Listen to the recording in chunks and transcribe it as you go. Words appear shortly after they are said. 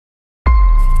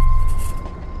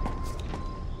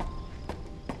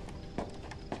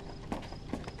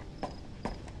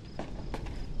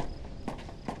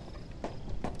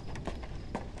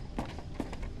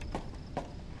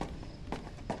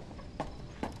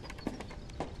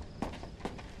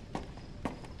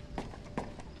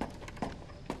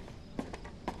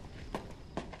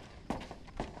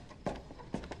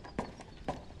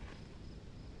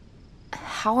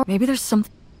How? Maybe there's some.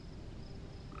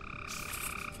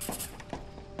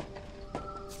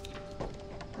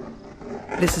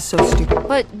 This is so stupid.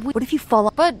 But what if you fall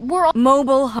off? But we're all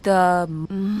mobile.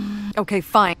 Okay,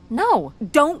 fine. No,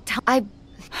 don't tell.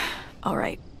 All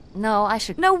right. No, I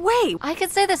should. No way. I could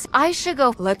say this. I should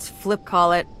go. Let's flip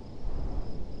call it.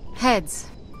 Heads.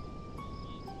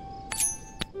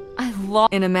 I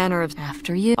lost in a manner of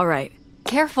after you. All right.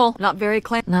 Careful. Not very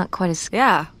not quite as.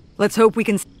 Yeah. Let's hope we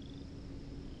can.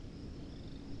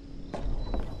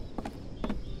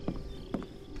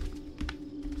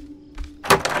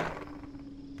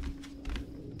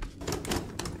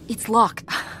 It's locked.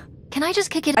 Can I just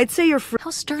kick it? I'd say you're free. How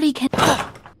sturdy can... Aha!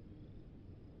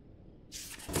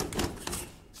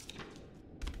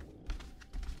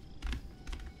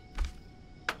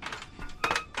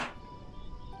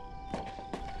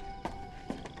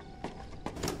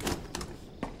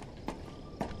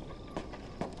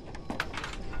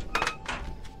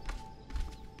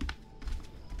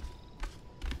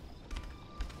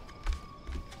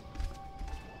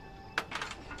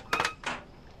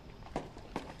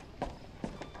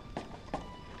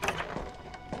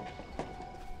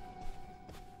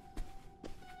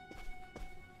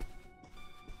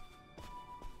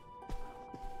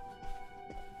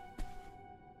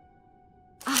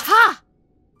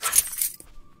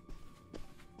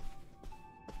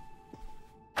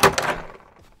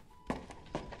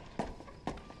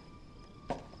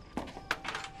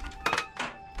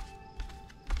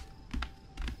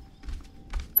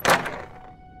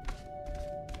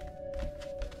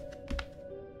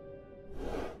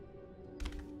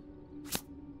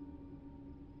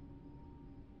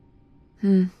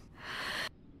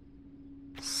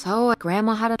 So,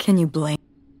 Grandma had a... Can you blame?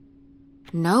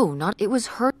 No, not... It was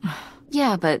her...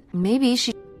 Yeah, but maybe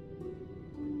she...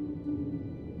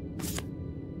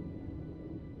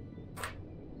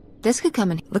 This could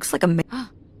come in... Looks like a...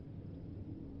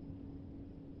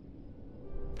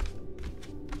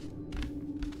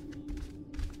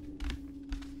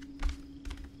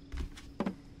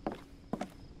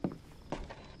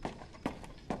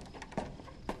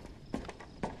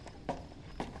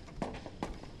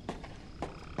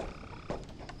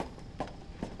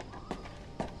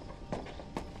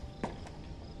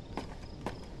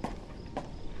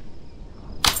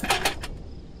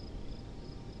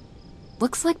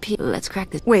 Looks like Pier. Let's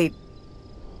crack this. Wait.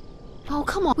 Oh,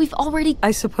 come on. We've already... I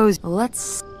suppose...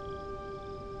 Let's...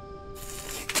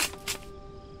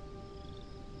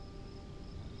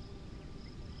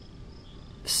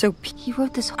 So he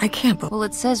wrote this... I can't believe... Well,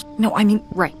 it says... No, I mean...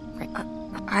 Right.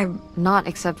 I'm not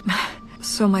except...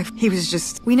 So he was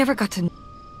just... We never got to...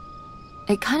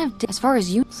 It kind of did, as far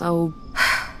as you... So...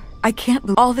 I can't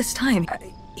believe... All this time...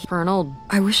 For an old...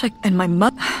 I wish I... And my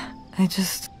mother... I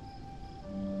just...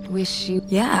 Wish you...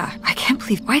 Yeah, I can't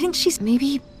believe... Why didn't she...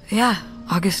 Maybe... Yeah,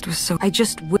 August was so... I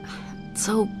just...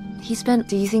 So, he spent...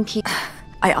 Do you think he...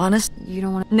 I honest... You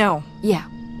don't want to... No. Yeah,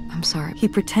 I'm sorry. He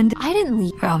pretended... I didn't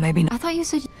leave... Well, maybe not. I thought you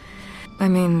said... I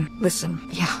mean, listen...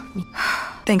 Yeah.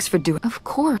 Thanks for doing... Of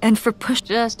course. And for push...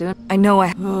 Just doing... I know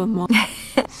I... Oh, Mom.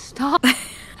 Stop.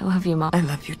 I love you, Mom. I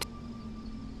love you too.